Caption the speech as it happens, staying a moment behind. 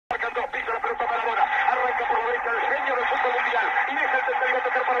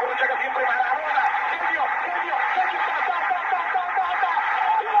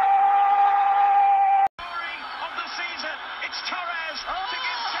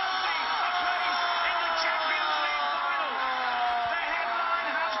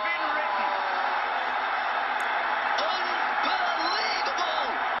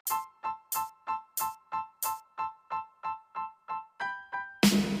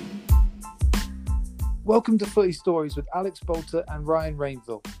Welcome to Footy Stories with Alex Bolter and Ryan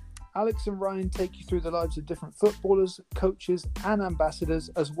Rainville. Alex and Ryan take you through the lives of different footballers, coaches and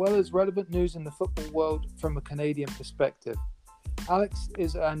ambassadors, as well as relevant news in the football world from a Canadian perspective. Alex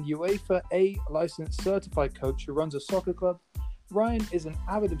is an UEFA A licensed certified coach who runs a soccer club. Ryan is an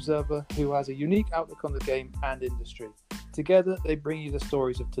avid observer who has a unique outlook on the game and industry. Together, they bring you the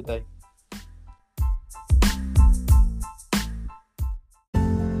stories of today.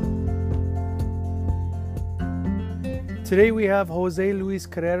 Today we have Jose Luis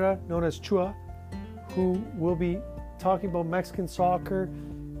Carrera, known as Chua, who will be talking about Mexican soccer,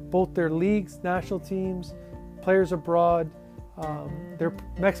 both their leagues, national teams, players abroad, their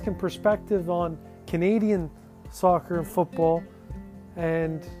Mexican perspective on Canadian soccer and football,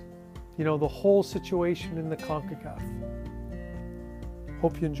 and the whole situation in the CONCACAF.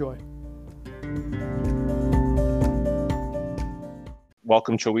 Hope you enjoy.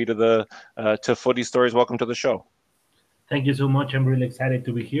 Welcome, Chua, to Footy Stories. Welcome to the show. Thank you so much. I'm really excited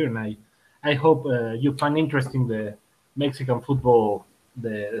to be here, and I hope you find interesting the Mexican football,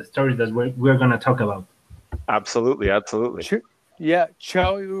 the stories that we're going to talk about. Absolutely. Yeah,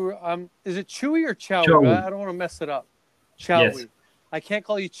 Chowie. Is it Chewy or Chowie? Chowie. I don't want to mess it up. Chowie. Yes. I can't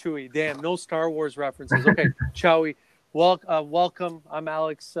call you Chewy. Damn, no Star Wars references. Okay, Chowie. Welcome. I'm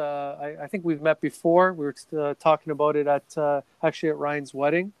Alex. I think we've met before. We were talking about it at Ryan's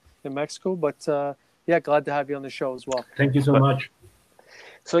wedding in Mexico, but. Yeah, glad to have you on the show as well. Thank you so much.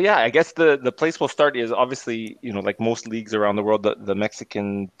 So yeah, I guess the place we'll start is obviously, like most leagues around the world, the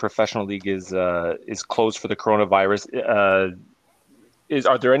Mexican professional league is closed for the coronavirus.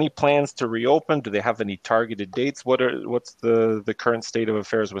 Are there any plans to reopen? Do they have any targeted dates? What's the current state of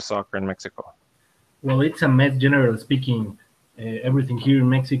affairs with soccer in Mexico? Well, it's a mess, generally speaking. Everything here in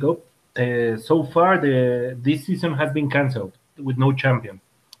Mexico. So far, this season has been canceled with no champion.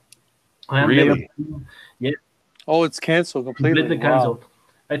 Really? Yeah. Oh, it's canceled completely. Canceled. Wow.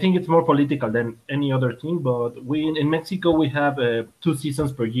 I think it's more political than any other thing, but in Mexico we have 2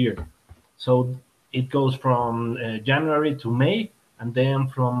 seasons per year, so it goes from January to May, and then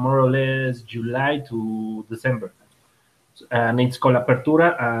from more or less July to December, and it's called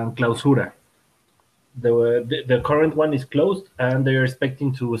Apertura and Clausura. The current one is closed, and they're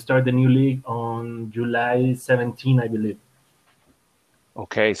expecting to start the new league on July 17, I believe.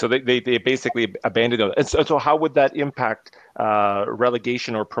 Okay, so they basically abandoned it. And so how would that impact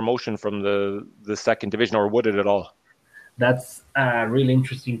relegation or promotion from the second division, or would it at all? That's a really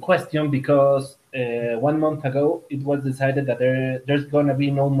interesting question, because 1 month ago it was decided that there's going to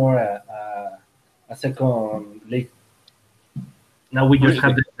be no more a second league. Now we just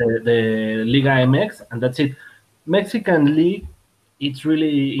have the Liga MX, and that's it. Mexican league, it's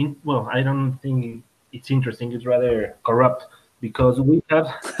really, I don't think it's interesting. It's rather corrupt, because we have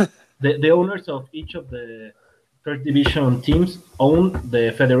the owners of each of the first division teams own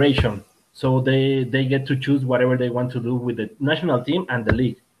the federation. So they get to choose whatever they want to do with the national team and the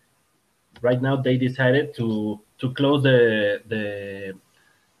league. Right now they decided to close the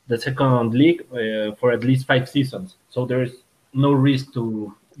second league for at least 5 seasons. So there's no risk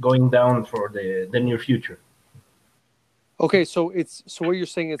to going down for the near future. Okay, so what you're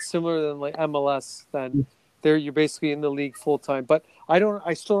saying, it's similar than like MLS then. There, you're basically in the league full time, but I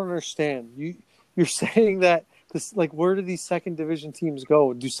still don't understand. You're saying that this, like, where do these second division teams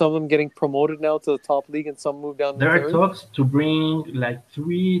go? Do some of them getting promoted now to the top league and some move down? There are talks to bring like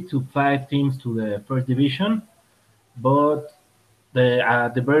 3 to 5 teams to the first division, but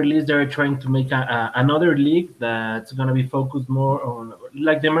at the very least they're trying to make another league that's going to be focused more on,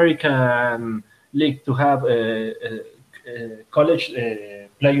 like the American League, to have college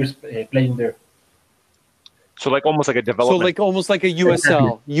players playing there. So like almost like a development. So like almost like a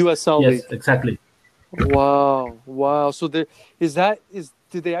USL. Exactly. USL Yes, league. exactly. Wow. So did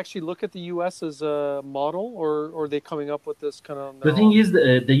they actually look at the US as a model, or are they coming up with this kind of? The thing is,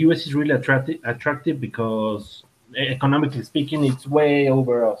 the US is really attractive because economically speaking, it's way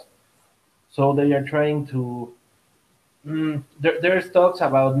over us. So they are trying to. There's talks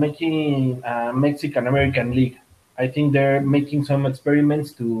about making a Mexican American league. I think they're making some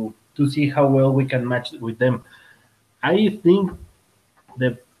experiments to see how well we can match with them. I think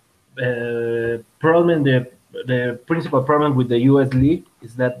the principal problem with the US league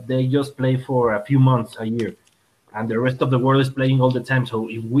is that they just play for a few months a year, and the rest of the world is playing all the time. So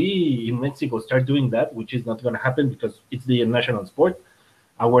if we in Mexico start doing that, which is not going to happen because it's the national sport,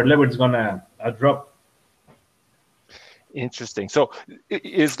 our level is going to drop. Interesting. So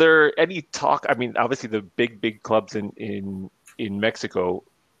is there any talk? I mean, obviously the big clubs in Mexico,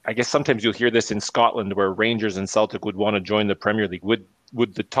 I guess sometimes you'll hear this in Scotland, where Rangers and Celtic would want to join the Premier League. Would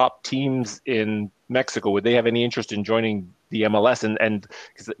would the top teams in Mexico, would they have any interest in joining the MLS, and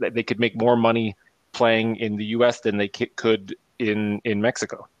because they could make more money playing in the US than they could in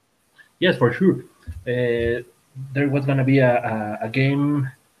Mexico? Yes, for sure. There was going to be a game,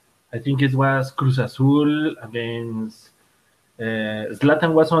 I think it was Cruz Azul against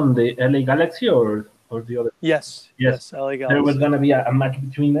Zlatan was on the LA Galaxy or the other. Yes, LA Galaxy. There was going to be a match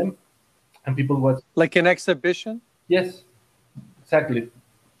between them, and people was like an exhibition. Yes, exactly,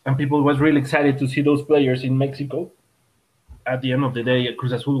 and people was really excited to see those players in Mexico. At the end of the day,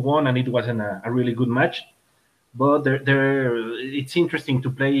 Cruz Azul won, and it wasn't a really good match. But it's interesting to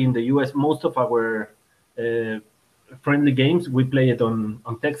play in the US. Most of our friendly games, we play it on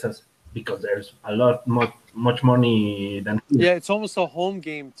Texas because there's a lot much money than here. Yeah, it's almost a home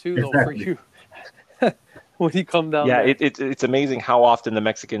game too, Exactly. though, for you when you come down. Yeah, there. it's amazing how often the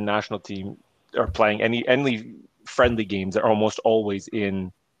Mexican national team are playing any friendly games. Are almost always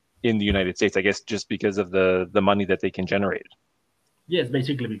in the United States. I guess just because of the money that they can generate. Yes,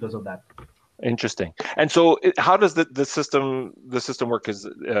 basically because of that. Interesting. And so, how does the system work? Because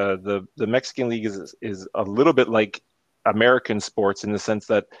the Mexican league is a little bit like American sports in the sense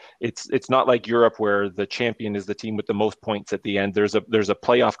that it's not like Europe where the champion is the team with the most points at the end. There's a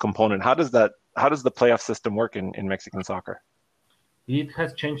playoff component. How does the playoff system work in Mexican soccer? It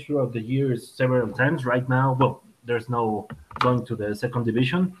has changed throughout the years several times. Right now, well, there's no going to the second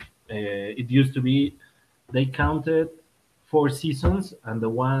division. It used to be they counted 4 seasons, and the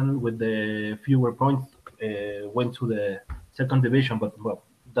one with the fewer points went to the second division. But well,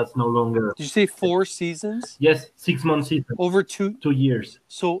 that's no longer. Did you say 4 seasons? Yes, 6-month season. Over 2 years.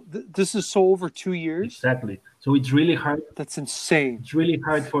 So this is so over 2 years. Exactly. So it's really hard. That's insane. It's really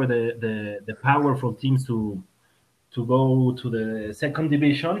hard for the powerful teams to go to the second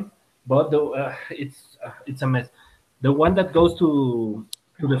division, but it's a mess. The one that goes to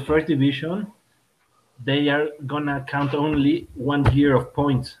the first division, they are gonna count only 1 year of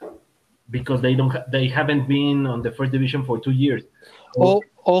points because they haven't been on the first division for 2 years. Oh,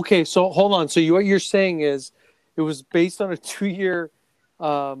 okay. So hold on. So what you're saying is it was based on a 2-year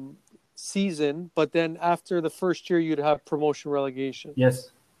season, but then after the first year you'd have promotion relegation.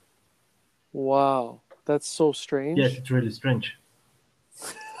 Yes. Wow, that's so strange. Yes, it's really strange.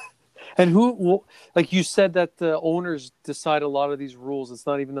 And who, like you said, that the owners decide a lot of these rules. It's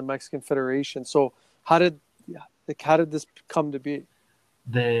not even the Mexican Federation. So how did this come to be?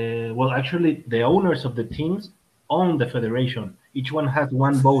 Actually, the owners of the teams own the federation. Each one has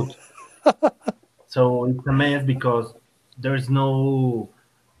one vote. So it's a mess because there's no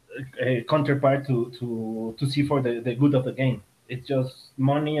counterpart to see for the good of the game. It's just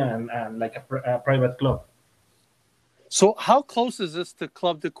money and like a private club. So how close is this to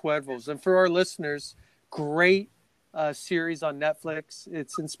Club de Cuervos? And for our listeners, great series on Netflix.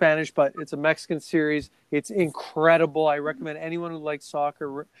 It's in Spanish, but it's a Mexican series. It's incredible. I recommend anyone who likes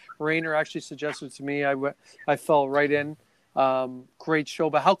soccer. Rainer actually suggested it to me. I fell right in. Great show.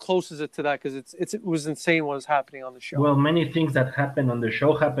 But how close is it to that? Because it was insane what was happening on the show. Well, many things that happen on the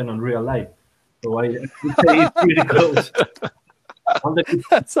show happen on real life. So I would say it's pretty close.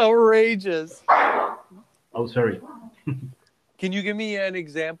 That's outrageous. Oh, sorry. Can you give me an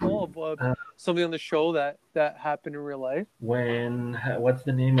example of something on the show that happened in real life? What's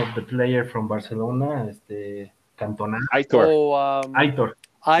the name of the player from Barcelona? Cantona. Aitor. Oh, Aitor.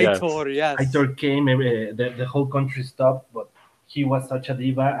 Aitor, yes. Aitor came. The whole country stopped, but he was such a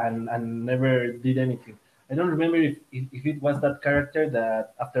diva and never did anything. I don't remember if it was that character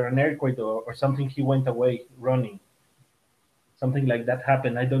that after an earthquake or something, he went away running. Something like that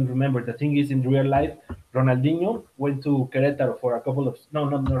happened. I don't remember. The thing is, in real life, Ronaldinho went to Querétaro for a couple of... No,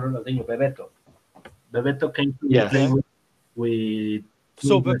 not Ronaldinho, Bebeto. Bebeto came to play with...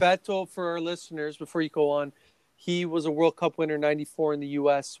 So Bebeto, for our listeners, before you go on, he was a World Cup winner, 94 in the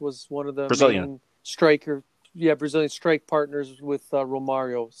U.S., was one of the main Brazilian strike partners with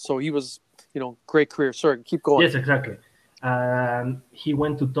Romario. So he was, great career. Sorry, keep going. Yes, exactly. He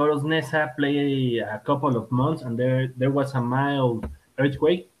went to Toros Neza, play a couple of months, and there was a mild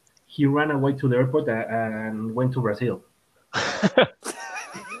earthquake. He ran away to the airport and went to Brazil.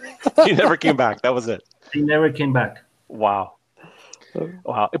 He never came back. That was it. He never came back. Wow.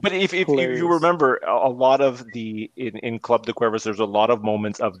 But if you remember, a lot of in Club de Cuervos, there's a lot of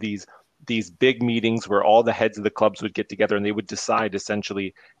moments of these big meetings where all the heads of the clubs would get together and they would decide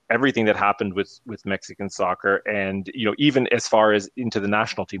essentially everything that happened with Mexican soccer, and even as far as into the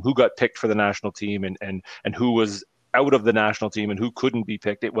national team, who got picked for the national team and who was out of the national team and who couldn't be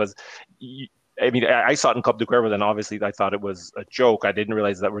picked. It was, I saw it in Club de Cuervos, and obviously I thought it was a joke. I didn't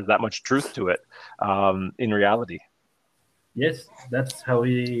realize there was that much truth to it in reality. Yes, that's how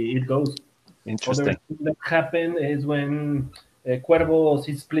it goes. Other Interesting. thing that happened is when Cuervos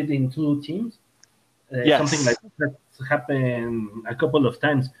is split in two teams. Something like Yes. that's happened a couple of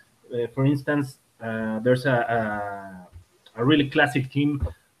times. For instance, there's a really classic team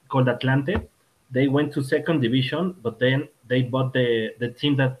called Atlante. They went to second division, but then they bought the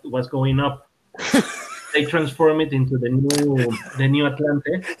team that was going up. They transformed it into the new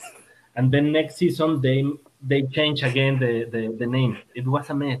Atlante, and then next season they change again the name. It was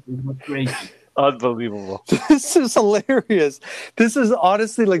a mess. It was crazy. Unbelievable. This is hilarious. This is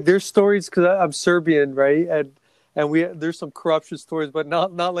honestly like there's stories because I'm Serbian, right? And there's some corruption stories, but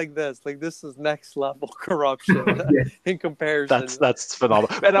not like this. Like this is next level corruption Yes. in comparison. That's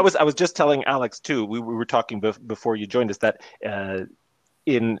phenomenal. And I was just telling Alex too. We were talking before you joined us that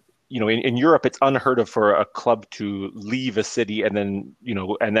in Europe it's unheard of for a club to leave a city and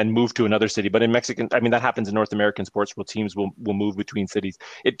then move to another city. But in Mexican, I mean that happens in North American sports where teams will move between cities.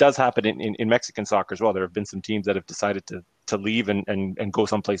 It does happen in Mexican soccer as well. There have been some teams that have decided to leave and go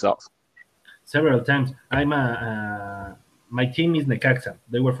someplace else. Several times. My team is Necaxa.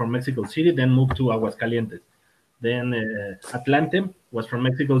 They were from Mexico City, then moved to Aguascalientes. Then Atlante was from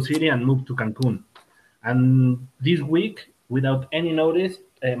Mexico City and moved to Cancun. And this week, without any notice,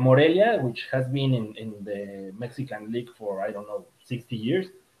 Morelia, which has been in the Mexican League for, I don't know, 60 years,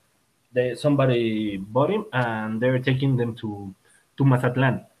 somebody bought him and they're taking them to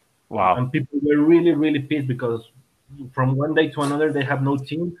Mazatlan. Wow. And people were really, really pissed because from one day to another, they have no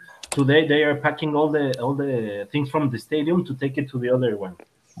team. Today, they are packing all the things from the stadium to take it to the other one.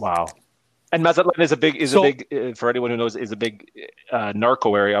 Wow. And Mazatlan is a big for anyone who knows, is a big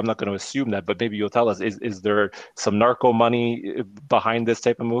narco area. I'm not going to assume that, but maybe you'll tell us. Is there some narco money behind this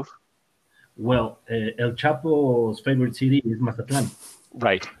type of move? Well, El Chapo's favorite city is Mazatlan.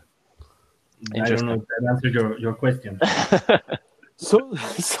 Right. I don't know if that answers your question.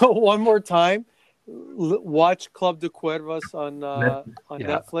 So one more time, watch Club de Cuervos on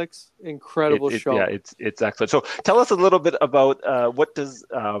Netflix. Incredible show. Yeah, it's excellent. So tell us a little bit about what does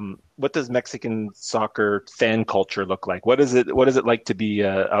Mexican soccer fan culture look like? What is it like to be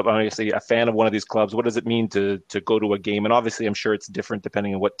obviously a fan of one of these clubs? What does it mean to go to a game? And obviously, I'm sure it's different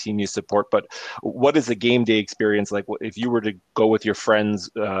depending on what team you support. But what is the game day experience like? If you were to go with your friends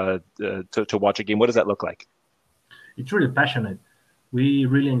to watch a game, what does that look like? It's really passionate. We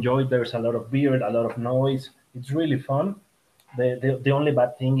really enjoy it. There's a lot of beer, a lot of noise. It's really fun. The only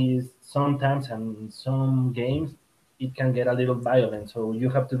bad thing is sometimes and some games it can get a little violent. So you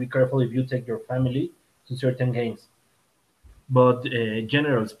have to be careful if you take your family to certain games. But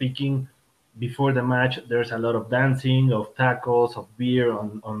general speaking, before the match, there's a lot of dancing, of tacos, of beer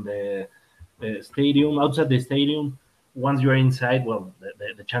on the stadium. Outside the stadium, once you're inside, well,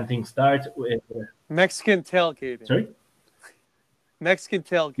 the chanting starts. Mexican tailgating. Sorry? Mexican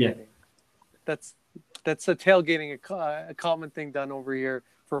tailgating. Yeah. That's a tailgating, a common thing done over here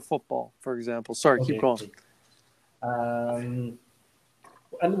for football, for example. Sorry, Okay. keep going. And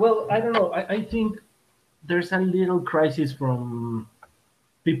well, I don't know. I think there's a little crisis from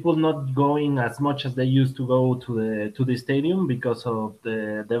people not going as much as they used to go to the stadium because of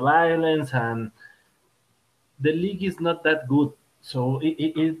the violence, and the league is not that good. So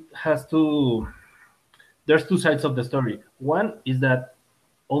it has to. There's two sides of the story. One is that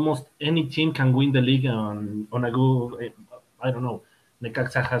almost any team can win the league on a good. I don't know.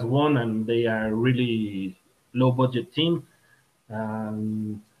 Necaxa has won, and they are really low budget team.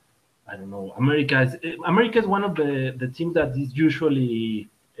 I don't know. America is one of the teams that is usually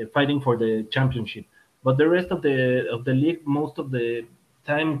fighting for the championship, but the rest of the league, most of the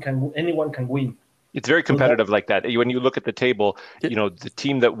time, anyone can win. It's very competitive like that. When you look at the table, the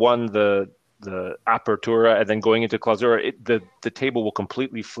team that won the Apertura and then going into Clausura, the table will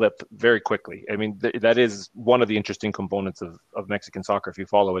completely flip very quickly. I mean, that is one of the interesting components of Mexican soccer if you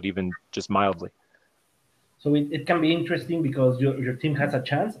follow it even just mildly. So it can be interesting because your team has a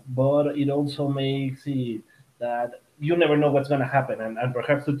chance, but it also makes it that you never know what's going to happen. And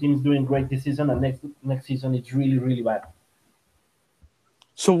perhaps the team is doing great this season, and next season it's really, really bad.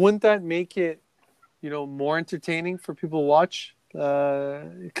 So wouldn't that make it, more entertaining for people to watch?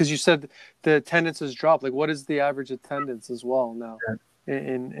 Because you said the attendance has dropped. Like, what is the average attendance as well now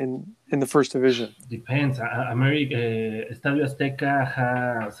in the first division? Depends. Estadio Azteca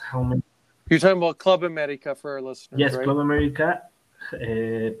has how many? You're talking about Club America for our listeners, yes, right? Club America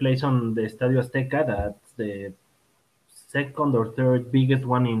plays on the Estadio Azteca. That's the second or third biggest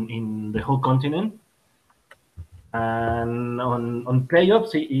one in the whole continent. And on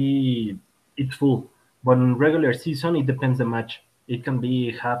playoffs, it's full. But in regular season, it depends the match. It can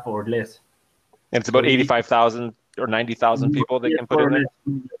be half or less. And it's about 85,000 or 90,000 people they Yes, can put in there?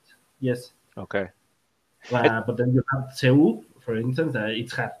 Yes. Okay. But then you have Seoul, for instance,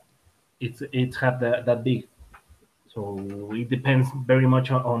 it's half that big. So it depends very much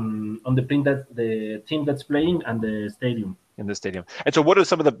on the team that's playing and the stadium. In the stadium. And so what are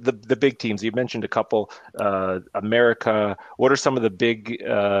some of the big teams? You mentioned a couple, America. What are some of the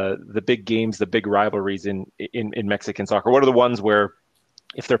big games, the big rivalries in Mexican soccer? What are the ones where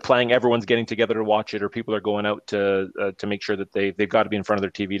if they're playing, everyone's getting together to watch it, or people are going out to make sure that they've got to be in front of their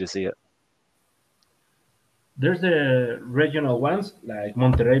TV to see it? There's the regional ones like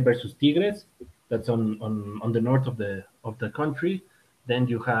Monterrey versus Tigres. That's on the north of the country. Then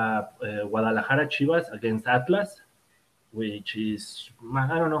you have Guadalajara Chivas against Atlas, which is,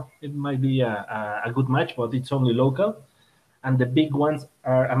 I don't know, it might be a good match, but it's only local. And the big ones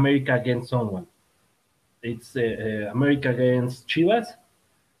are America against someone. It's America against Chivas,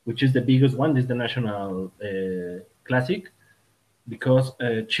 which is the biggest one. This is the national classic, because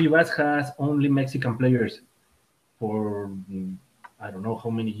Chivas has only Mexican players for I don't know how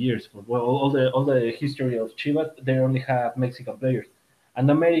many years. Well, all the history of Chivas, they only have Mexican players. And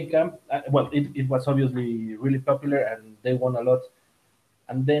America, it was obviously really popular and they won a lot.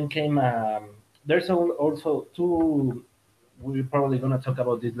 And then came, there's also two, we're probably going to talk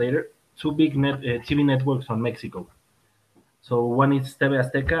about this later, two big TV networks on Mexico. So one is TV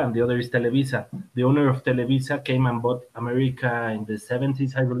Azteca and the other is Televisa. The owner of Televisa came and bought America in the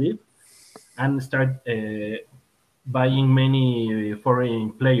 70s, I believe, and started buying many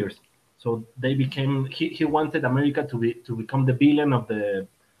foreign players. So they became. He wanted America to become the villain of the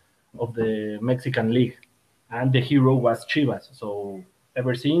Mexican league, and the hero was Chivas. So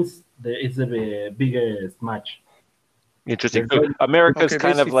ever since, it's the biggest match. Interesting. So America's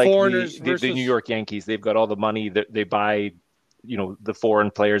kind of like the New York Yankees. They've got all the money that they buy, the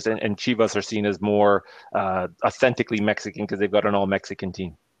foreign players, and Chivas are seen as more authentically Mexican because they've got an all Mexican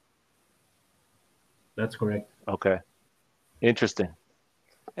team. That's correct. Okay. Interesting.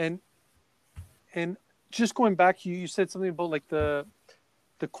 And just going back, you said something about like the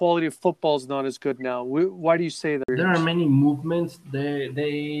quality of football is not as good now. Why do you say that? There are many movements.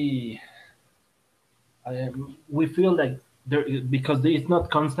 We feel like because it's not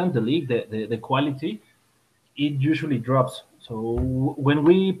constant. The league, the quality, it usually drops. So when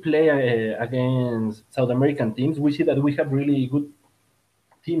we play against South American teams, we see that we have really good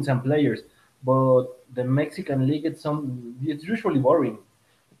teams and players. But the Mexican league, it's usually boring.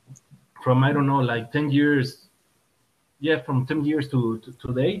 From, I don't know, like 10 years, from 10 years to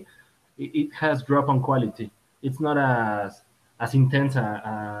today, it has dropped on quality. It's not as intense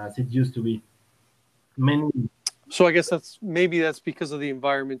as it used to be. So I guess that's because of the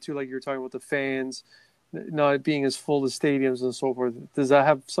environment too, like you were talking about the fans not being as full as stadiums and so forth. Does that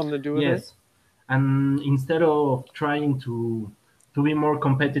have something to do with it? Yes. And instead of trying to be more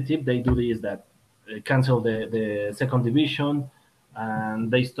competitive, they do this, that cancel the second division, and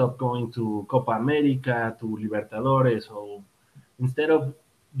they stop going to Copa America, to Libertadores. So instead of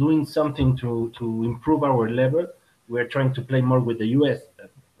doing something to improve our level, we're trying to play more with the US that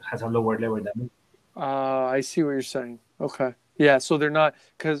has a lower level than. I see what you're saying. Okay. Yeah, so they're not,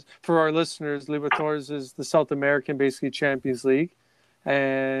 because for our listeners, Libertadores is the South American, basically, Champions League,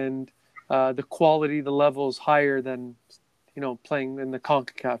 and the quality, the level is higher than playing in the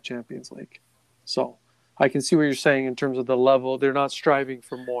CONCACAF Champions League. So I can see what you're saying in terms of the level. They're not striving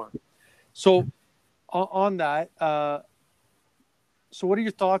for more. So on that, so what are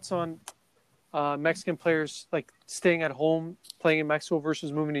your thoughts on Mexican players like staying at home, playing in Mexico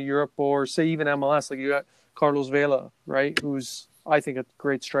versus moving to Europe, or say even MLS? Like you got Carlos Vela, right? Who's, I think, a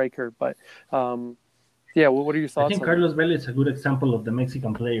great striker. But what are your thoughts? I think Carlos Vela is a good example of the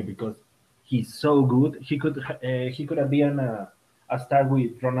Mexican player because he's so good. He could have been a star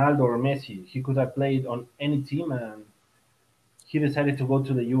with Ronaldo or Messi. He could have played on any team, and he decided to go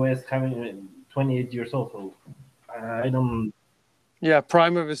to the US having 28 years old. So I don't. Yeah,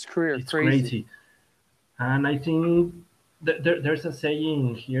 prime of his career. It's crazy. And I think there's a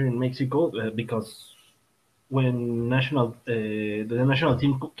saying here in Mexico because when the national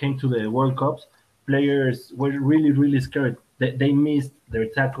team came to the World Cups, players were really, really scared. They missed their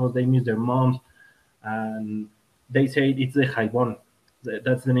tackles, they missed their moms, and they say it's the Jaibon.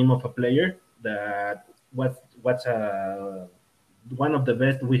 That's the name of a player that what's one of the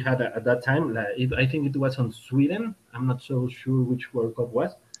best we had at that time. I think it was on Sweden. I'm not so sure which World Cup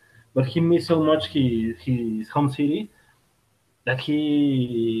was, but he missed so much his home city that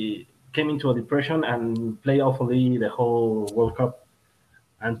he came into a depression and played awfully the whole World Cup.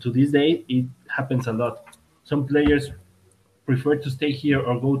 And to this day, it happens a lot. Some players prefer to stay here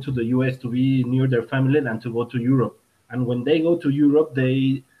or go to the US to be near their family than to go to Europe. And when they go to Europe,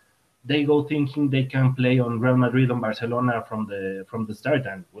 they go thinking they can play on Real Madrid and Barcelona from the start,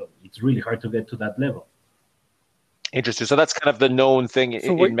 and well, it's really hard to get to that level. Interesting. So that's kind of the known thing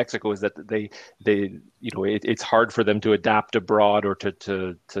in Mexico, is that they it's hard for them to adapt abroad or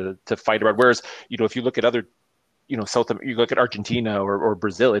to fight abroad. Whereas if you look at other you look at Argentina or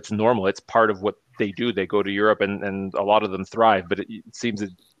Brazil, it's normal. It's part of what they do. They go to Europe and a lot of them thrive. But it seems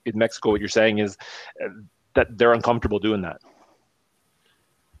that in Mexico, what you're saying is that they're uncomfortable doing that.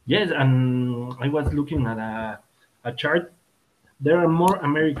 Yes, and I was looking at a chart. There are more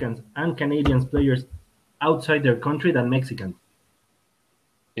Americans and Canadians players outside their country than Mexicans.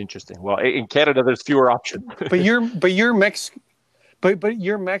 Interesting. Well, in Canada, there's fewer options. but your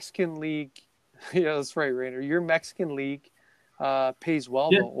Mexican league, yeah, that's right, Rainer. Your Mexican league pays well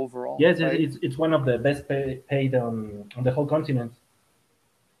though overall. Yes, right? it's one of the best paid on the whole continent.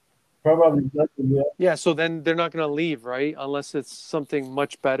 Probably not the US. Yeah, so then they're not going to leave, right? Unless it's something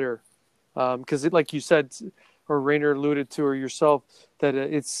much better. Because like you said, or Rainer alluded to, or yourself, that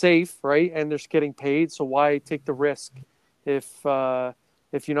it's safe, right? And they're getting paid, so why take the risk if you're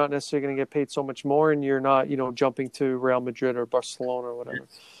not necessarily going to get paid so much more and you're not, jumping to Real Madrid or Barcelona or whatever.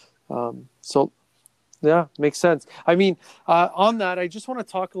 So, yeah, makes sense. I mean, on that, I just want to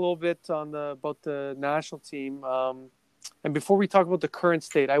talk a little bit about the national team. And before we talk about the current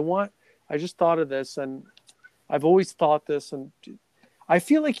state, I just thought of this, and I've always thought this, and I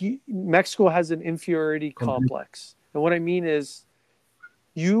feel like Mexico has an inferiority complex. And what I mean is,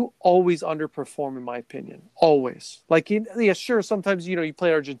 you always underperform, in my opinion. Always. Like, sure, sometimes, you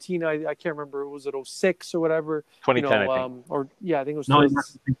play Argentina. I can't remember, was it 06 or whatever? 2010, I think. I think it was. No,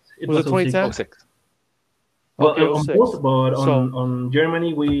 it was 2010? 06. Well, okay, on 06. both, but on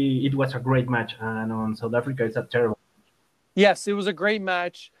Germany, it was a great match, and on South Africa, it's a terrible. Yes, it was a great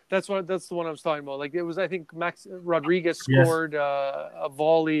match. That's the one I was talking about. Like, it was, I think Max Rodriguez scored a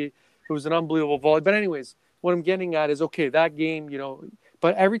volley. It was an unbelievable volley. But anyways, what I'm getting at is, okay, that game,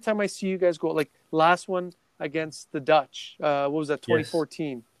 but every time I see you guys go, like last one against the Dutch, what was that,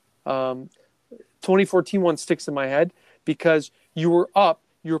 2014? Yes. 2014 one sticks in my head because you were up,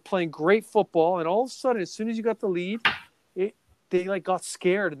 you were playing great football, and all of a sudden, as soon as you got the lead, they like got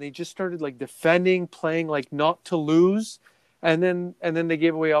scared and they just started like defending, playing like not to lose. And then they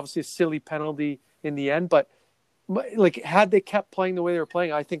gave away obviously a silly penalty in the end. But like, had they kept playing the way they were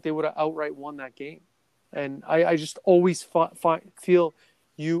playing, I think they would have outright won that game. And I just always feel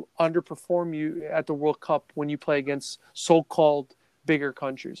you underperform at the World Cup when you play against so-called bigger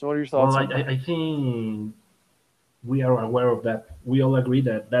countries. What are your thoughts on that? I think we are aware of that. We all agree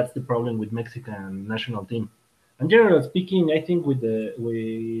that that's the problem with Mexican national team. And generally speaking, I think with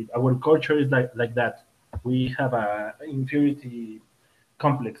our culture is like that. We have a inferiority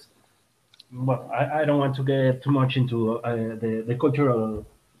complex. Well, I don't want to get too much into the cultural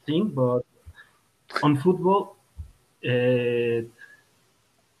thing, but on football, the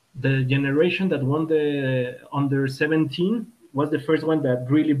generation that won the under 17 was the first one that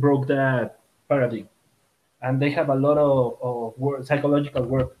really broke that paradigm, and they have a lot of work, psychological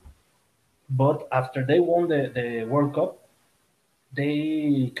work. But after they won the World Cup,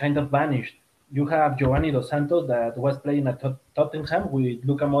 they kind of vanished. You have Giovanni Dos Santos that was playing at Tottenham with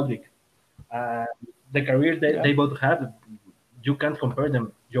Luka Modric. The careers they both had, you can't compare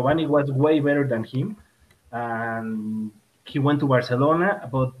them. Giovanni was way better than him, and he went to Barcelona,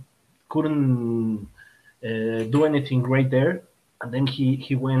 but couldn't do anything great there. And then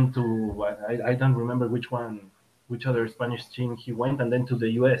he went to I don't remember which other Spanish team he went, and then to the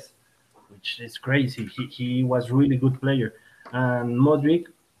US, which is crazy. He was really good player, and Modric,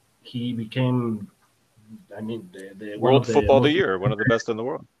 he became, the World Football of the Year, one of the best in the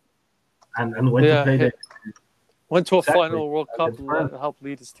world, and went to play went to a final World Cup and helped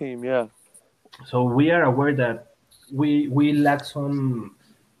lead his team. Yeah. So we are aware that we lack some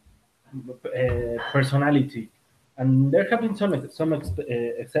personality, and there have been some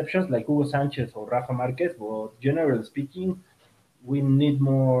exceptions like Hugo Sanchez or Rafa Marquez, but generally speaking, we need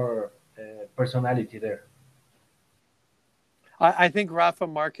more personality there. I think Rafa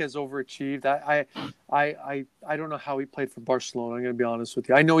Marquez overachieved. I don't know how he played for Barcelona. I'm going to be honest with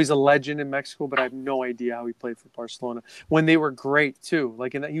you. I know he's a legend in Mexico, but I have no idea how he played for Barcelona when they were great too.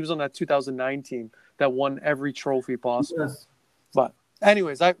 Like he was on that 2009 team that won every trophy possible. Yes. But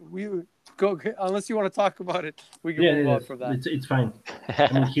anyways, we go unless you want to talk about it. We can move on from that. It's fine.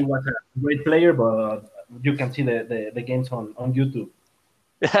 I mean, he was a great player, but you can see the games on YouTube.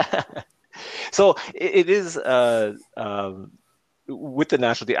 So it is. With the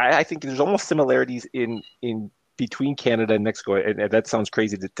national team, I think there's almost similarities in between Canada and Mexico, and that sounds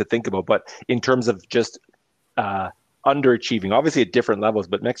crazy to think about, but in terms of just underachieving, obviously at different levels,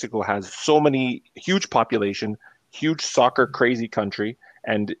 but Mexico has so many huge population, huge soccer crazy country,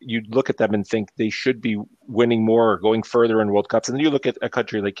 and you look at them and think they should be winning more or going further in World Cups. And then you look at a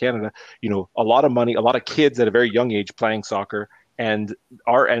country like Canada, a lot of money, a lot of kids at a very young age playing soccer, and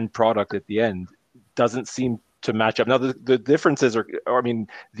our end product at the end doesn't seem to match up. Now the differences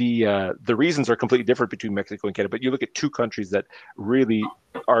the reasons are completely different between Mexico and Canada, but you look at two countries that really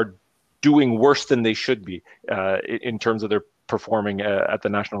are doing worse than they should be in terms of their performing at the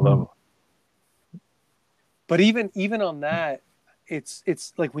national level. But even on that,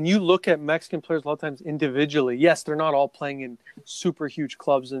 it's like when you look at Mexican players a lot of times individually, yes, they're not all playing in super huge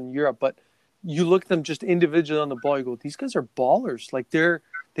clubs in Europe, but you look at them just individually on the ball, you go, these guys are ballers. Like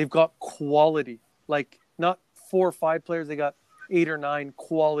they've got quality, like not 4 or 5 players, they got 8 or 9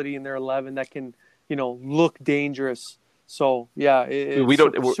 quality in their 11 that can, look dangerous. So yeah, we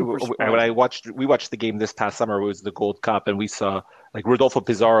watched the game this past summer. It was the Gold Cup, and we saw like Rodolfo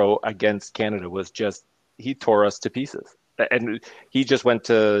Pizarro against Canada was just, he tore us to pieces. And he went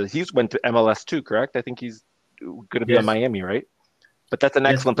to MLS too, correct? I think he's going to be in Miami, right? But that's an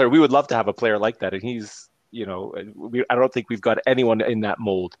excellent player. We would love to have a player like that, and he's, I don't think we've got anyone in that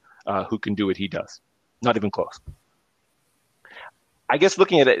mold who can do what he does. Not even close. I guess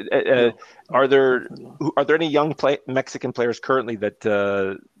looking at it, are there any young Mexican players currently that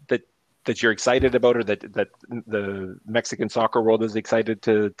you're excited about, or that the Mexican soccer world is excited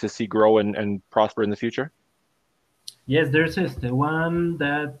to see grow and prosper in the future? Yes, there's the one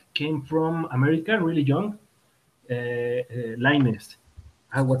that came from America, really young, Lainez.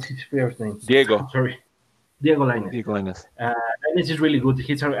 What's his first name? Diego. Sorry, Diego Lainez. Lainez is really good.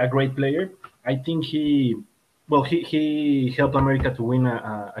 He's a great player. I think he helped America to win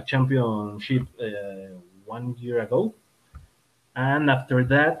a championship 1 year ago, and after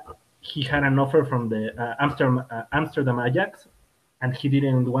that he had an offer from the Amsterdam Ajax, and he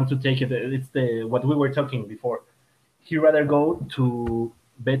didn't want to take it. It's what we were talking before. He rather go to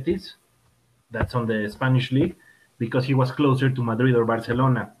Betis, that's on the Spanish league, because he was closer to Madrid or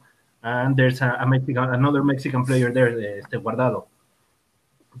Barcelona, and there's another Mexican player there, Guardado.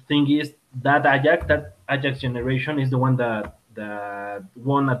 Thing is, that Ajax generation is the one that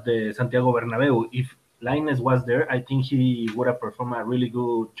won at the Santiago Bernabeu. If Lainez was there, I think he would have performed a really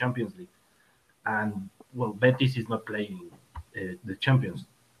good Champions League. And Betis is not playing the Champions.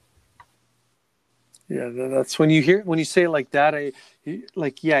 Yeah, that's when you say it like that. He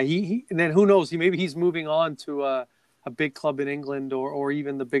and then who knows? He's moving on to a big club in England or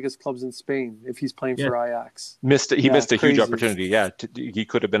even the biggest clubs in Spain if he's playing for Ajax. He missed a huge opportunity. Yeah, he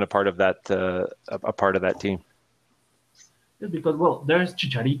could have been a part of that team. Yes, because there's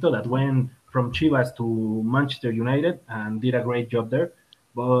Chicharito that went from Chivas to Manchester United and did a great job there,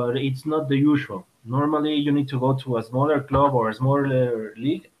 but it's not the usual. Normally, you need to go to a smaller club or a smaller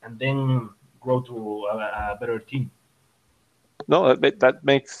league and then grow to a better team. No, that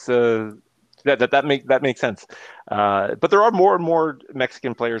makes that makes sense. But there are more and more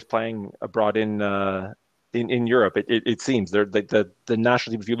Mexican players playing abroad in Europe. It seems the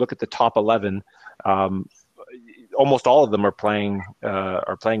national team. If you look at the top 11, almost all of them are playing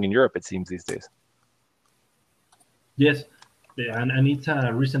in Europe. It seems these days. Yes, and it's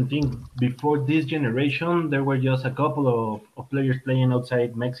a recent thing. Before this generation, there were just a couple of players playing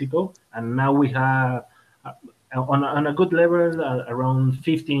outside Mexico, and now we have on a good level around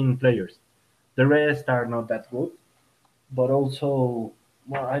 15 players. The rest are not that good, but also,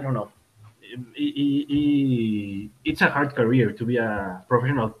 I don't know. It's a hard career to be a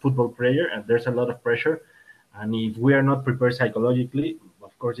professional football player, and there's a lot of pressure. And if we are not prepared psychologically,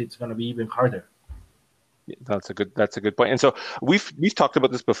 of course, it's going to be even harder. That's a good point. And so we've talked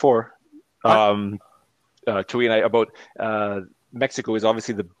about this before, Tui and I, about Mexico is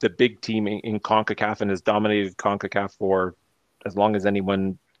obviously the big team in CONCACAF and has dominated CONCACAF for as long as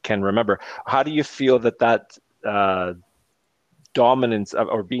anyone can remember. How do you feel that dominance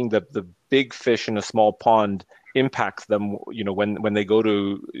or being the big fish in a small pond impacts them, when they go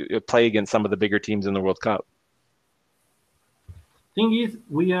to play against some of the bigger teams in the World Cup? Thing is,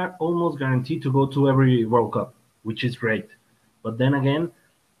 we are almost guaranteed to go to every World Cup, which is great. But then again,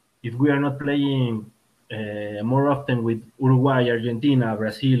 if we are not playing more often with Uruguay, Argentina,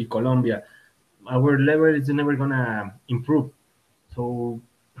 Brazil, Colombia, our level is never going to improve. So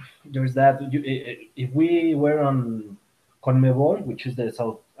there's that. If we were on CONMEBOL, which is the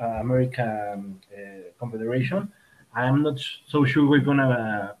South American Confederation, I'm not so sure we're going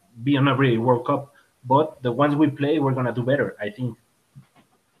to be on every World Cup. But the ones we play, we're going to do better, I think.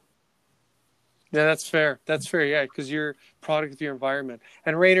 Yeah, that's fair. That's fair. Yeah, because you're product of your environment.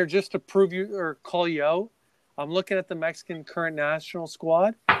 And Rainer, just to prove you or call you out, I'm looking at the Mexican current national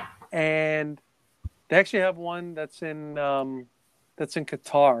squad, and they actually have one that's in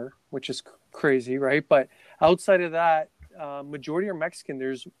Qatar, which is crazy, right? But outside of that, majority are Mexican.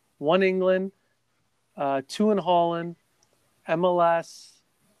 There's one England, two in Holland, MLS,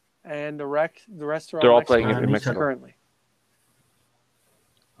 and the rest are They're all Mexican playing in Mexico currently.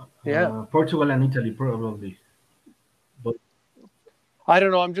 Yeah, Portugal and Italy probably. But I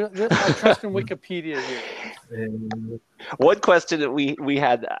don't know. I'm trusting Wikipedia here. One question that we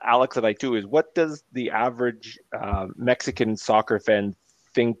had, Alex and I too, is what does the average Mexican soccer fan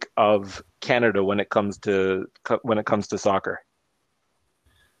think of Canada when it comes to soccer?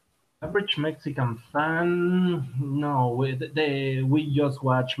 Average Mexican fan, no, we just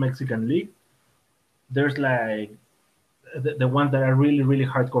watch Mexican League. There's like the ones that are really, really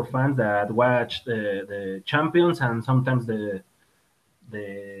hardcore fans that watch the champions and sometimes the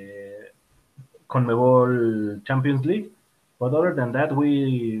CONMEBOL Champions League. But other than that,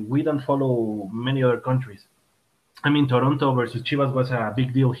 we don't follow many other countries. I mean, Toronto versus Chivas was a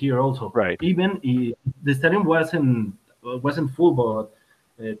big deal here also. Right. Even if the stadium wasn't full, but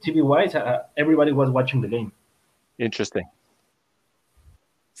TV-wise, everybody was watching the game. Interesting.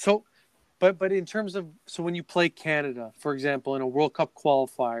 So, but in terms of, so when you play Canada, for example, in a World Cup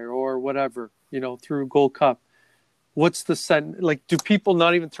qualifier or whatever, through Gold Cup, what's the set? Like, do people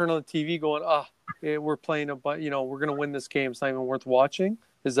not even turn on the TV going, we're playing we're going to win this game. It's not even worth watching?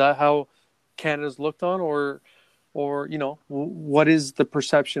 Is that how Canada's looked on, or what is the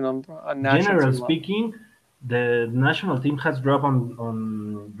perception on national Generally team speaking, the national team has dropped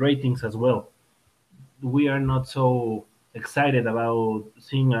on ratings as well. We are not so excited about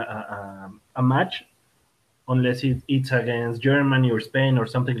seeing a match unless it's against Germany or Spain or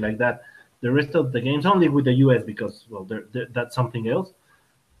something like that. The rest of the games, only with the US, because that's something else.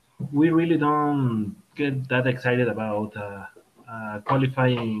 We really don't get that excited about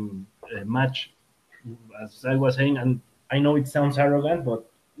qualifying match. As I was saying, and I know it sounds arrogant, but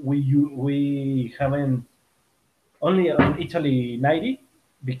we haven't only on Italy 90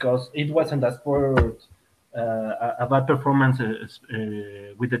 because it wasn't a sport a bad performance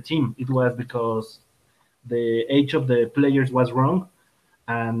with the team. It was because the age of the players was wrong,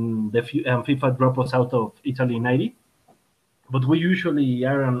 and FIFA dropped us out of Italy 90. But we usually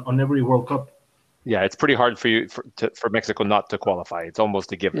are on every World Cup. Yeah, it's pretty hard for Mexico not to qualify. It's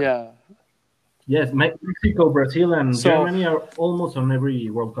almost a given. Yeah. Yes, Mexico, Brazil, and Germany are almost on every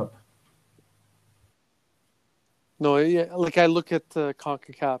World Cup. No, yeah, like I look at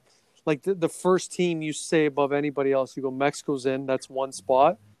CONCACAF, like the first team you say above anybody else, you go Mexico's in, that's one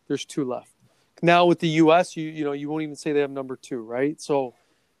spot. There's two left. Now with the U.S., you won't even say they have number two, right? So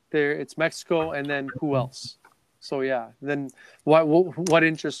it's Mexico and then who else? So yeah, then what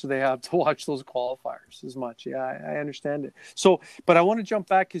interest do they have to watch those qualifiers as much? Yeah, I understand it. So, but I want to jump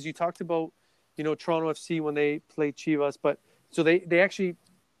back because you talked about Toronto FC when they played Chivas, but so they actually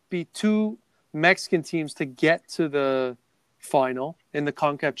beat two Mexican teams to get to the final in the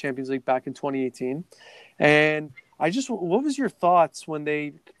CONCACAF Champions League back in 2018. And what was your thoughts when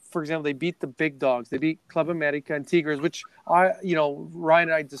for example, they beat the big dogs? They beat Club America and Tigres, which Ryan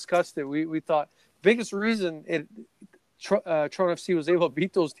and I discussed it. We thought biggest reason Toronto FC was able to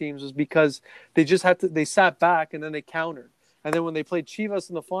beat those teams was because they sat back and then they countered. And then when they played Chivas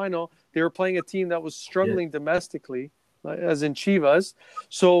in the final, they were playing a team that was struggling domestically, as in Chivas.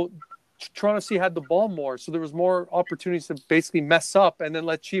 So Toronto FC had the ball more, so there was more opportunities to basically mess up and then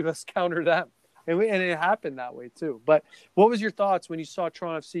let Chivas counter them. And it happened that way too. But what was your thoughts when you saw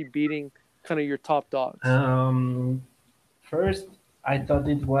Toronto FC beating kind of your top dogs? First, I thought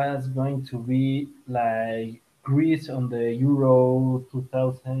it was going to be like Greece on the Euro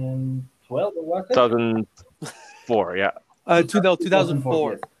 2012, or was it? 2004, yeah.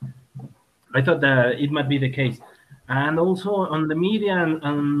 2004. Yes. I thought that it might be the case. And also on the media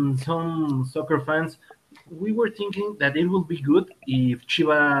and some soccer fans, we were thinking that it would be good if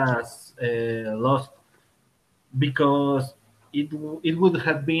Chivas lost, because it would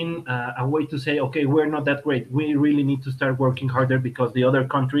have been a way to say, okay, we're not that great. We really need to start working harder because the other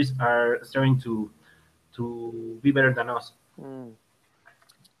countries are starting to be better than us.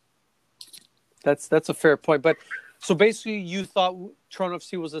 That's a fair point. But so basically, you thought Toronto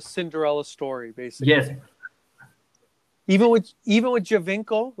FC was a Cinderella story, basically. Yes. Even with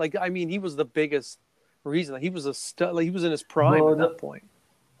Javinko, he was the biggest reason. He was he was in his prime at that point.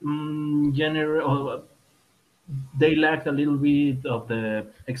 They lacked a little bit of the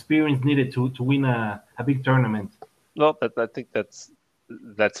experience needed to win a big tournament. Well, I think that's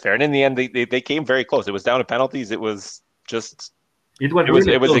That's fair. And in the end, they came very close. It was down to penalties. It was just It was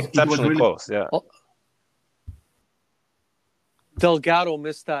really close. exceptionally close. Yeah. Delgado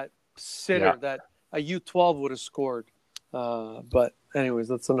missed that sitter that a U12 would have scored. But anyways,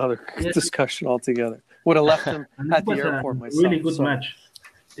 that's another discussion altogether. Would have left him at the airport myself. Really good match.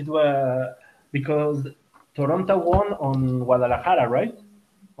 It was because Toronto won on Guadalajara, right?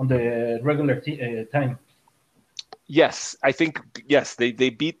 On the regular time. Yes, I think they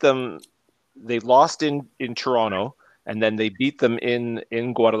beat them. They lost in Toronto, and then they beat them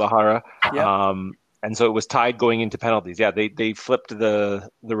in Guadalajara. Yep. And so it was tied going into penalties. Yeah, they flipped the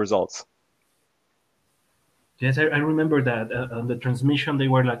results. Yes, I remember that on the transmission they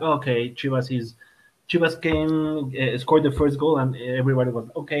were like, okay, Chivas came, scored the first goal, and everybody was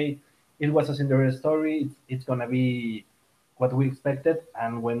okay. It was a Cinderella story. It's gonna be what we expected.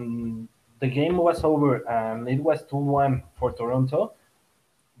 And when the game was over and it was 2-1 for Toronto,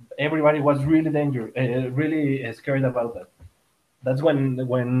 everybody was really scared about that. That's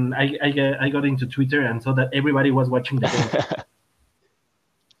when I got into Twitter and saw that everybody was watching the game.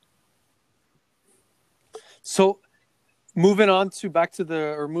 So, moving back to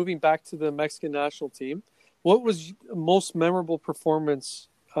the Mexican national team, what was the most memorable performance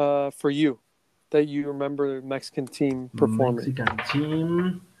for you that you remember the Mexican team performing? Mexican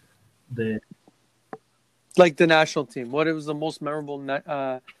team, the national team. What was the most memorable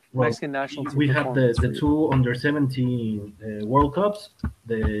Mexican national team? We have the two under 17 World Cups.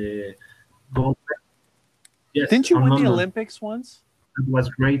 The gold. Yes, didn't you win the Olympics once? It was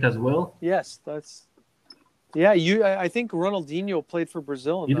great as well. Yes, that's. Yeah, I think Ronaldinho played for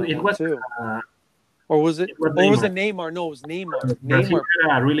Brazil in that one too. Or was it? Or was it Neymar? No, it was Neymar. Brazil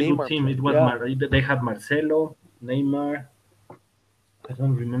had a really good team. It was they had Marcelo, Neymar. I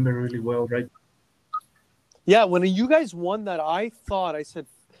don't remember really well, right? Yeah, when you guys won that, I said,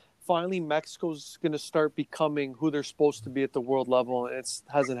 finally Mexico's going to start becoming who they're supposed to be at the world level, and it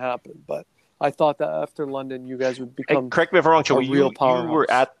hasn't happened. But I thought that after London, you guys would become. Correct me if I'm wrong, Joe. You were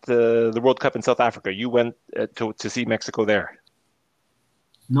at the World Cup in South Africa. You went to see Mexico there.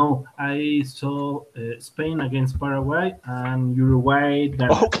 No, I saw Spain against Paraguay and Uruguay.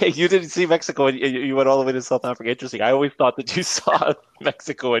 Okay, you didn't see Mexico, and you went all the way to South Africa. Interesting. I always thought that you saw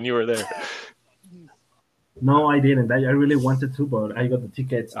Mexico and you were there. No, I didn't. I really wanted to, but I got the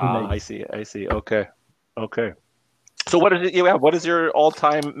tickets too late. I see. Okay. So what is it? Yeah, what is your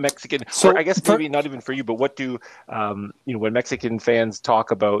all-time Mexican? So I guess maybe not even for you, but what do when Mexican fans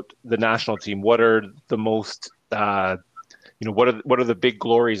talk about the national team? What are the most what are the big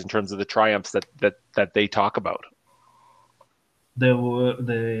glories in terms of the triumphs that they talk about?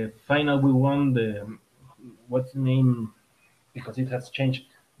 The final we won, what's the name? Because it has changed.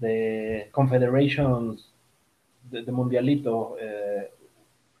 The Confederations, the Mundialito.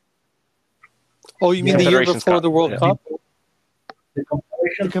 You mean the year before the World Cup? The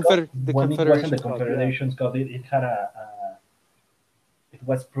Confederations Cup. When it wasn't the Confederations Cup, it had it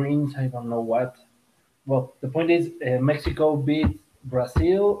was Prince, I don't know what. Well, the point is, Mexico beat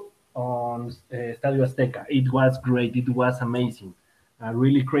Brazil on Estadio Azteca. It was great. It was amazing. A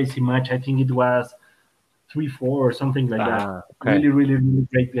really crazy match. I think it was 3-4 or something like that. Okay. Really, really, really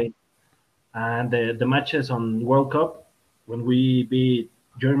great game. And the matches on World Cup, when we beat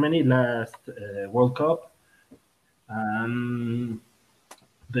Germany last World Cup,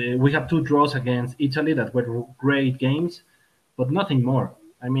 we have 2 draws against Italy that were great games, but nothing more.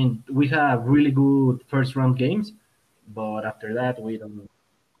 I mean, we have really good first round games, but after that, we don't.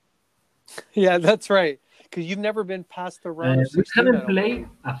 Yeah, that's right. Because you've never been past the round. We haven't played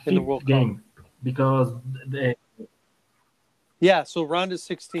a 5th game because Yeah, so round of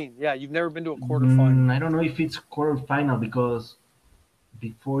 16. Yeah, you've never been to a quarterfinal. I don't know if it's quarterfinal because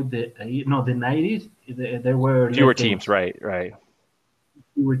before the 90s, there were fewer teams, right?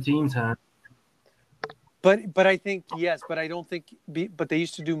 Fewer teams. But I think yes, but I don't think. But they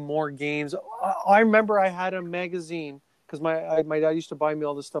used to do more games. I remember I had a magazine because my dad used to buy me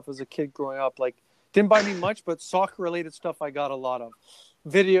all this stuff as a kid growing up. Like, didn't buy me much, but soccer related stuff I got a lot of.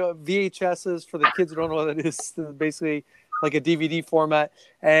 Video VHSs for the kids who don't know what that is. Basically, like a DVD format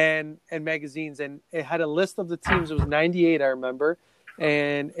and magazines, and it had a list of the teams. It was 98, I remember,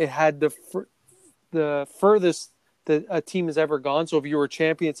 and it had the furthest that a team has ever gone. So if you were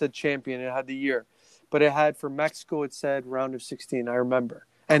champion, it said champion. It had the year. But it had for Mexico, it said round of 16. I remember,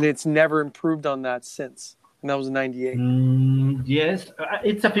 and it's never improved on that since. And that was 98. Yes,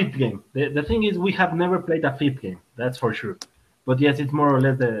 it's a 5th game. The thing is, we have never played a 5th game. That's for sure. But yes, it's more or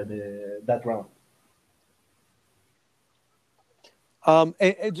less that round.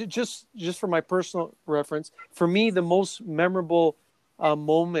 Just for my personal reference, for me, the most memorable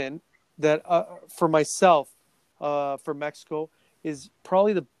moment that for myself for Mexico is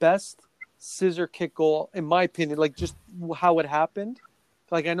probably the best scissor kick goal in my opinion. Like just how it happened.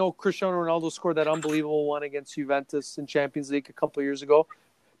 Like I know Cristiano Ronaldo scored that unbelievable one against Juventus in Champions League a couple of years ago,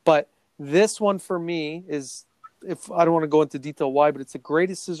 but this one for me is, if I don't want to go into detail why, but it's the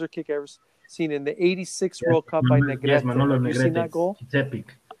greatest scissor kick I've ever seen in the '86 World Cup by Negrete. Yes, Manolo Have you Negrete. seen that goal? It's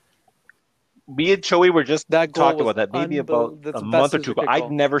epic. Me and Joey were just That goal talking was about that maybe about that's a the month best or two scissor ago. kick I'd goal.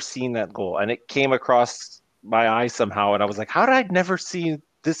 never seen that goal, and it came across my eye somehow, and I was like, "How did I never see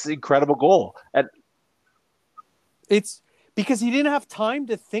this incredible goal?" And It's because he didn't have time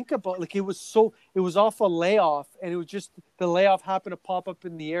to think about, like it was off a layoff, and it was just the layoff happened to pop up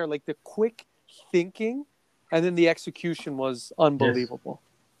in the air, like the quick thinking, and then the execution was unbelievable.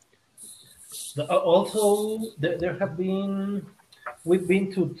 Also, there have been, we've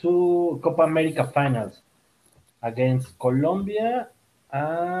been to 2 Copa America finals against Colombia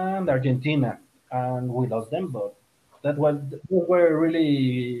and Argentina, and we lost them, but those were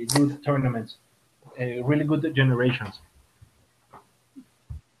really good tournaments, really good generations.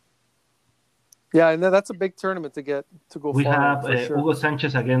 Yeah, and that's a big tournament to go We far have in, for sure. Hugo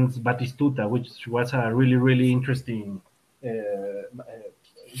Sanchez against Batistuta, which was a really, really interesting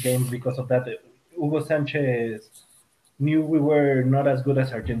game because of that. Hugo Sanchez knew we were not as good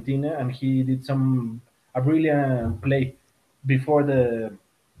as Argentina, and he did a brilliant play before the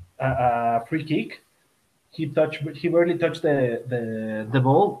free kick. He barely touched the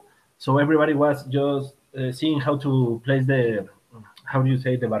ball, so everybody was just seeing how to place the, how do you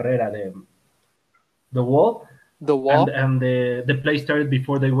say, the barrera, the wall. The wall. And the play started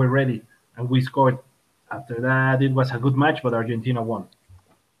before they were ready, and we scored. After that, it was a good match, but Argentina won.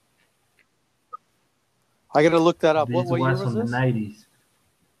 I got to look that up. This What year was on this? The 90s.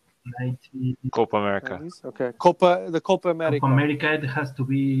 Copa America. 90s? Okay, the Copa America. Copa America, it has to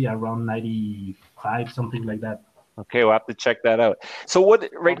be around 95, something like that. Okay, we'll have to check that out. So what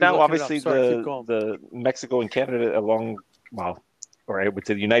right now, obviously Sorry, the Mexico and Canada or I would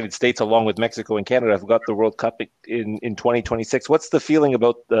say the United States along with Mexico and Canada have got the World Cup in 2026. What's the feeling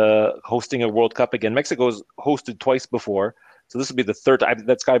about hosting a World Cup again? Mexico's hosted twice before, so this will be the third time.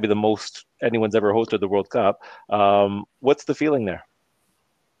 That's got to be the most anyone's ever hosted the World Cup. What's the feeling there?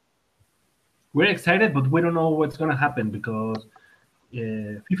 We're excited, but we don't know what's going to happen because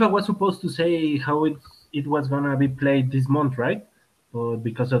FIFA was supposed to say how it was going to be played this month, right? But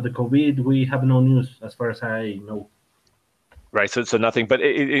because of the COVID, we have no news as far as I know. Right, so nothing. But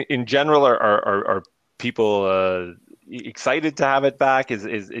in general, are people excited to have it back?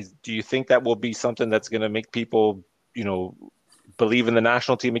 Do you think that will be something that's going to make people, believe in the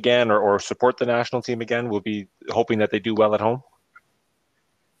national team again or support the national team again? We'll be hoping that they do well at home.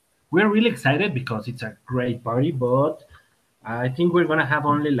 We're really excited because it's a great party, but I think we're gonna have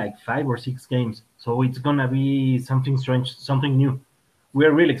only like 5 or 6 games, so it's gonna be something strange, something new.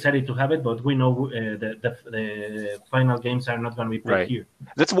 We're really excited to have it, but we know the final games are not going to be played here.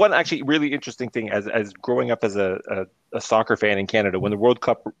 That's one actually really interesting thing as growing up as a soccer fan in Canada. When the World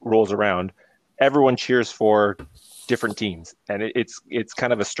Cup rolls around, everyone cheers for different teams, and it's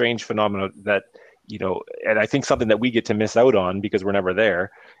kind of a strange phenomenon that, and I think something that we get to miss out on because we're never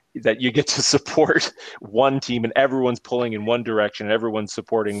there, that you get to support one team and everyone's pulling in one direction and everyone's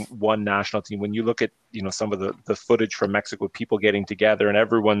supporting one national team. When you look at, some of the footage from Mexico, people getting together and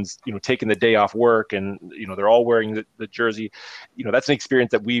everyone's, taking the day off work and, they're all wearing the jersey, that's an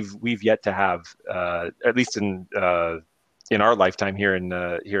experience that we've yet to have, at least in our lifetime here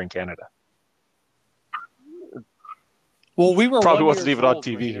in Canada. Well, we were probably wants to leave it on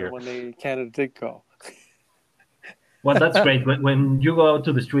TV here when Canada did go. Well, that's great. When you go out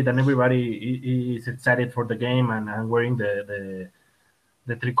to the street and everybody is excited for the game and wearing the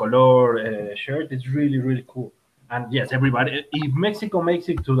tricolor shirt, it's really, really cool. And yes, everybody, if Mexico makes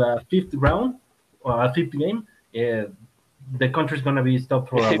it to the 5th round or a 5th game, the country's going to be stopped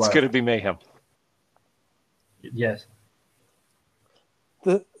for a while. It's going to be mayhem. Yes.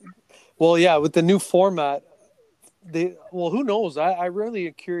 Well, yeah, with the new format, who knows? I really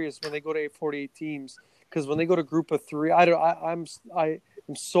am curious when they go to 48 teams. Because when they go to group of 3, I'm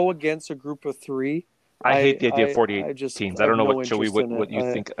so against a group of 3. I hate the idea of 48 teams. I don't know what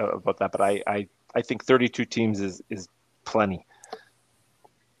you think about that, but I think 32 teams is plenty.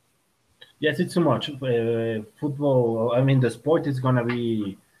 Yes, it's too much. Football, the sport is gonna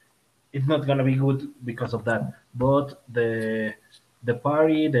be, it's not gonna be good because of that. But the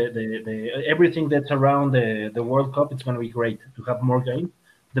party, the everything that's around the World Cup, it's gonna be great to have more games.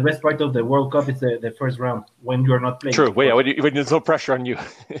 The best part of the World Cup is the first round when you're not playing. True. When there's no pressure on you.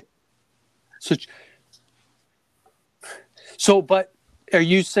 But Are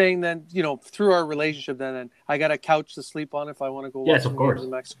you saying then, through our relationship, then I got a couch to sleep on if I want to go Yes, watch of some games course. in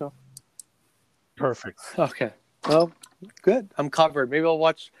Mexico? Perfect. Okay. Well, good. I'm covered. Maybe I'll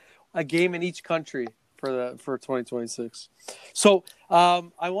watch a game in each country for 2026. So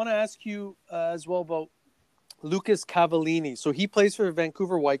I want to ask you as well about Lucas Cavallini. So he plays for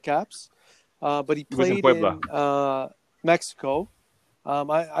Vancouver Whitecaps, but he was in played in Puebla. Mexico.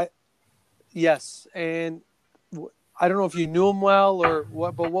 Yes, and I don't know if you knew him well or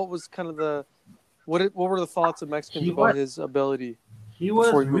what, but what was kind of what were the thoughts of Mexicans about his ability? He was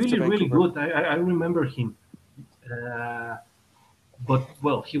before he moved to really Vancouver? good. I remember him. But,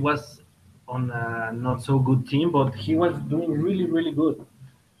 well, he was on a not so good team, but he was doing really, really good.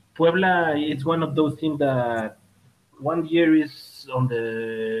 Puebla, it's one of those teams that one year is on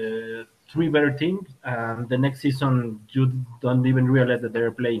the three better teams, and the next season you don't even realize that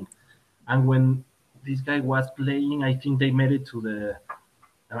they're playing. And when this guy was playing, I think they made it to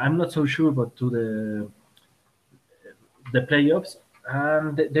I'm not so sure, but to the playoffs,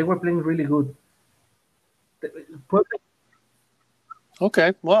 and they were playing really good. Puebla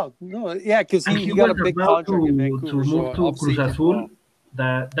Okay, wow, no, yeah, because and he got a was big about contract in to Vancouver, move so to obviously Cruz he did Azul. well.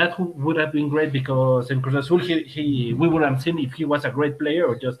 That would have been great because in Cruz Azul we would have seen if he was a great player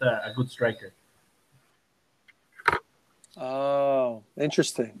or just a good striker. Oh,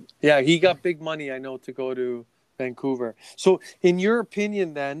 interesting. Yeah, he got big money, I know, to go to Vancouver. So, in your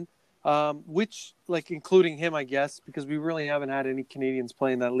opinion, then, which, like, including him, I guess, because we really haven't had any Canadians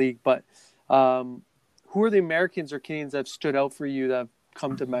play in that league, but who are the Americans or Canadians that have stood out for you that have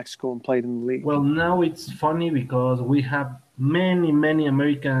come to Mexico and played in the league? Well, now it's funny because we have many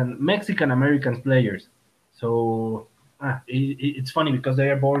Mexican American players. So it's funny because they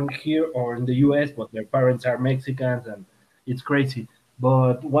are born here or in the U.S., but their parents are Mexicans, and it's crazy.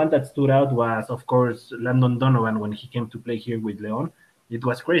 But one that stood out was, of course, Landon Donovan when he came to play here with Leon. It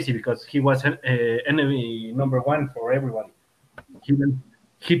was crazy because he was enemy number one for everybody. He went,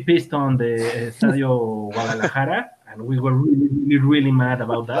 he pissed on the Estadio Guadalajara, and we were really, really, really mad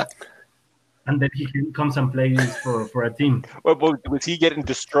about that. And then he comes and plays for a team. Well, was he getting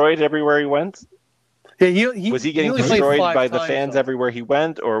destroyed everywhere he went? Yeah, he Was he getting only played destroyed 5 by the times, fans though. everywhere he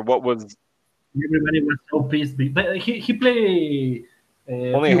went, or what was Everybody was so pissed. But he played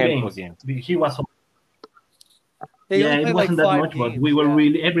only a few handful of games. games? He was. Yeah, he Yeah, only it played wasn't like that 5 much, but games, we were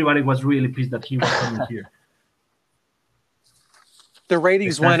yeah. everybody was really pissed that he was coming here. The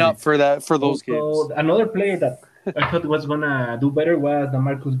ratings went up for those Also, games. another player that I thought was gonna do better was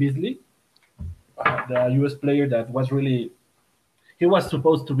DeMarcus Beasley, the U.S. player that was really. He was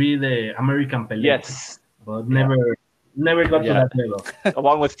supposed to be the American Pelé, Yes, but never got to that level.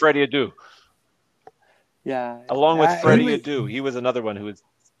 along with Freddie Adu. Yeah. Along with Freddie he was- Adu, he was another one who was.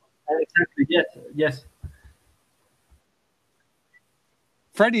 Exactly. Yes.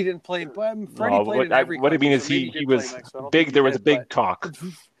 Freddie didn't play. Freddie No, played in every what I country, mean is so maybe he did play was in Mexico. I don't big. think There he was a did, big talk.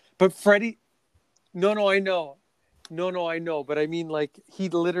 But Freddie, no, I know. No, I know. But I mean, like, he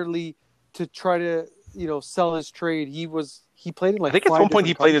literally, to try to, sell his trade, he played in like I think at 5 one point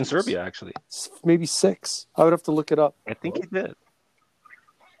he different played in countries. Serbia. Actually, Maybe 6. I would have to look it up. I think he did.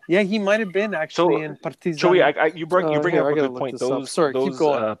 Yeah, he might have been actually in Partizan. Joey, you bring here, up I a gotta good look point. this up. Those Sorry, keep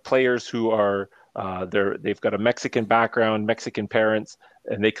going. players who are they've got a Mexican background, Mexican parents,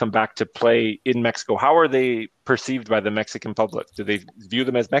 and they come back to play in Mexico. How are they perceived by the Mexican public? Do they view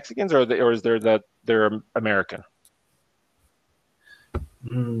them as Mexicans, or is there that they're American?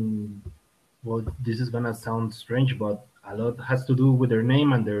 Well, this is gonna sound strange, but a lot has to do with their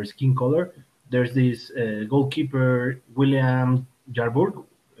name and their skin color. There's this goalkeeper, William Jarburg.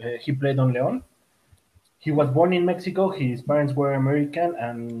 He played on Leon. He was born in Mexico. His parents were American,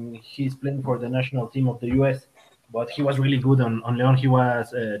 and he's playing for the national team of the U.S. But he was really good on Leon. He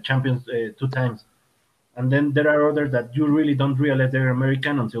was champion 2 times. And then there are others that you really don't realize they're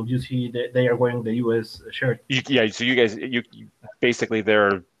American until you see they are wearing the U.S. shirt. So you guys, you basically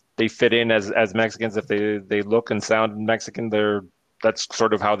they fit in as Mexicans. If they look and sound Mexican, that's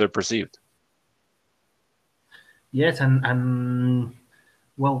sort of how they're perceived. Yes, and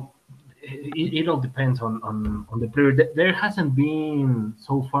well, it all depends on the player. There hasn't been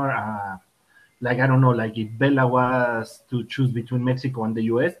so far, like, I don't know, like if Vela was to choose between Mexico and the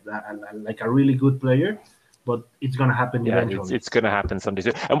U.S., like a really good player, but it's gonna happen eventually. It's gonna happen someday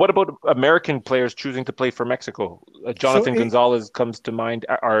too. And what about American players choosing to play for Mexico? Jonathan Gonzalez comes to mind.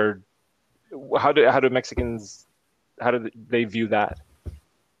 How do Mexicans, how do they view that?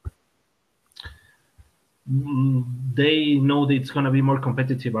 They know that it's going to be more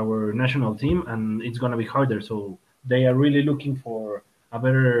competitive, our national team, and it's going to be harder. So they are really looking for a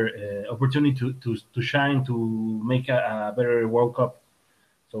better opportunity to shine, to make a better World Cup.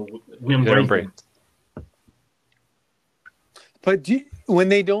 So we embrace them. But when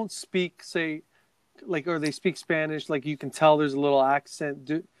they don't speak, say, like, or they speak Spanish, like you can tell there's a little accent.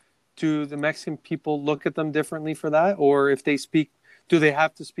 Do the Mexican people look at them differently for that, or if they speak, do they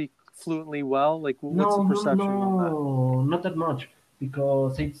have to speak fluently well? Like, what's the perception on that? No, not that much,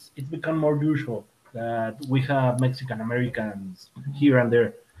 because it's become more usual that we have Mexican Americans here and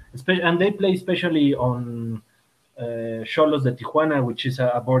there, and they play especially on Xolos de Tijuana, which is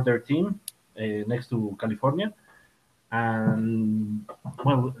a border team next to California, and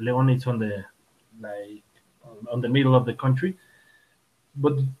well, León is on the middle of the country.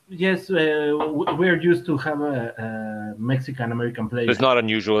 But yes, we're used to have a Mexican American player. It's not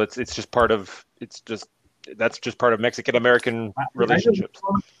unusual. It's just part of that's just part of Mexican American relationships.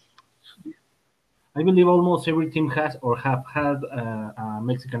 I believe almost every team has or have had a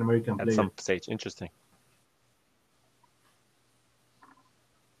Mexican American player at some stage. Interesting.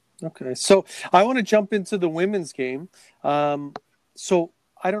 Okay, so I want to jump into the women's game. So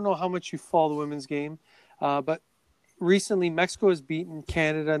I don't know how much you follow the women's game, but recently Mexico has beaten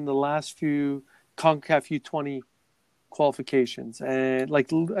Canada in the last few CONCACAF U20 qualifications, and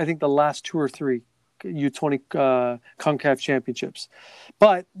like I think the last 2 or 3 U20 CONCACAF championships.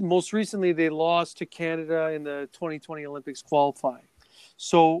 But most recently they lost to Canada in the 2020 Olympics qualifying.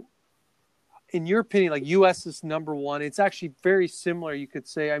 So in your opinion, like U.S. is number one. It's actually very similar, you could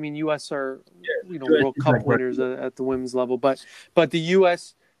say. I mean, U.S. are World Cup winners at the women's level, but the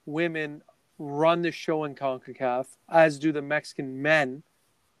U.S. women run the show in CONCACAF, as do the Mexican men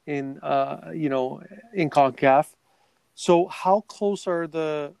in CONCACAF. So how close are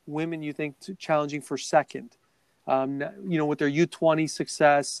the women, you think, to challenging for second? With their U20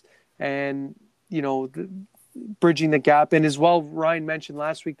 success and bridging the gap, and as well, Ryan mentioned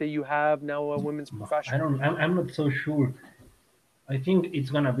last week that you have now a women's professional. I'm not so sure. I think it's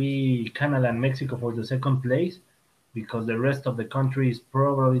gonna be Canada and Mexico for the second place, because the rest of the countries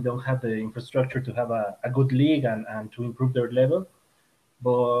probably don't have the infrastructure to have a good league and to improve their level.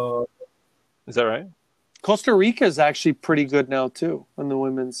 But is that right? Costa Rica is actually pretty good now too on the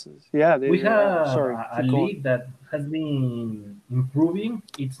women's. Yeah, we have a league that has been improving.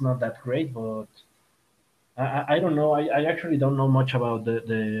 It's not that great, but I don't know. I actually don't know much about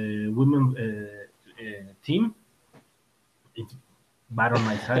the women team. It's bad on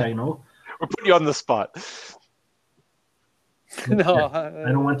my side, I know. We're putting you on the spot. No,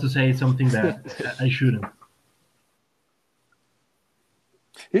 I don't want to say something that I shouldn't.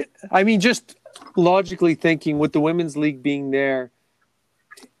 I mean, just logically thinking, with the women's league being there,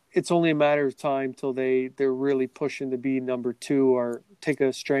 it's only a matter of time till they're really pushing to be number 2 or take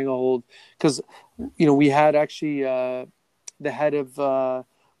a stranglehold. Because we had actually the head of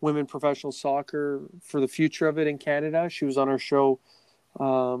women professional soccer for the future of it in Canada. She was on our show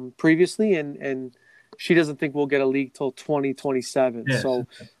previously, and she doesn't think we'll get a league till 2027. Yes. So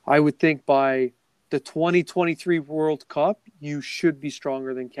I would think by the 2023 World Cup, you should be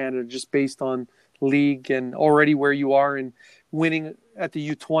stronger than Canada, just based on league and already where you are and winning at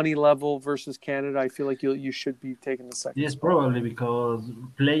the U20 level versus Canada. I feel like you should be taking the second. Yes, probably, because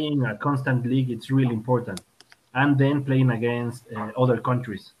playing a constant league, it's really important, and then playing against other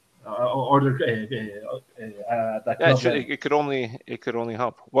countries. It could only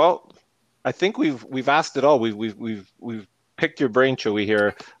help. Well, I think we've asked it all. We've picked your brain, Chewy,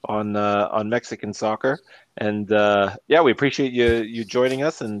 here on Mexican soccer, and we appreciate you joining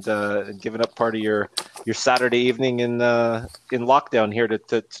us and giving up part of your Saturday evening in lockdown here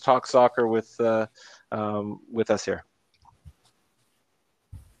to talk soccer with us here.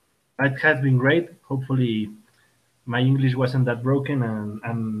 It has been great. Hopefully my English wasn't that broken,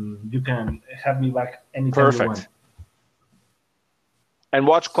 and you can have me back anytime you want. And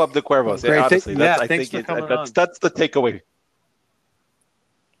watch Club de Cuervos. Yeah, honestly, that's the takeaway.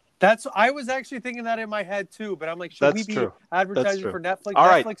 I was actually thinking that in my head too, but I'm like, should we be advertising for Netflix? All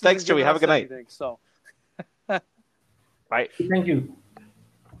right, Netflix thanks, Joey. Have a good night. Anything, so. Bye. Thank you.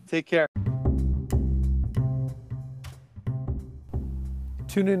 Take care.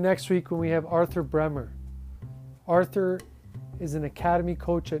 Tune in next week when we have Arthur Bremer. Arthur is an academy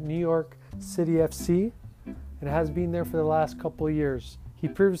coach at New York City FC and has been there for the last couple of years. He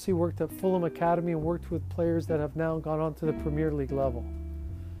previously worked at Fulham Academy and worked with players that have now gone on to the Premier League level.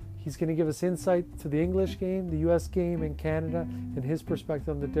 He's going to give us insight to the English game, the US game, and Canada, and his perspective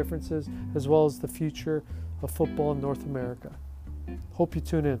on the differences, as well as the future of football in North America. Hope you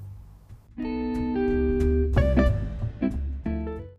tune in.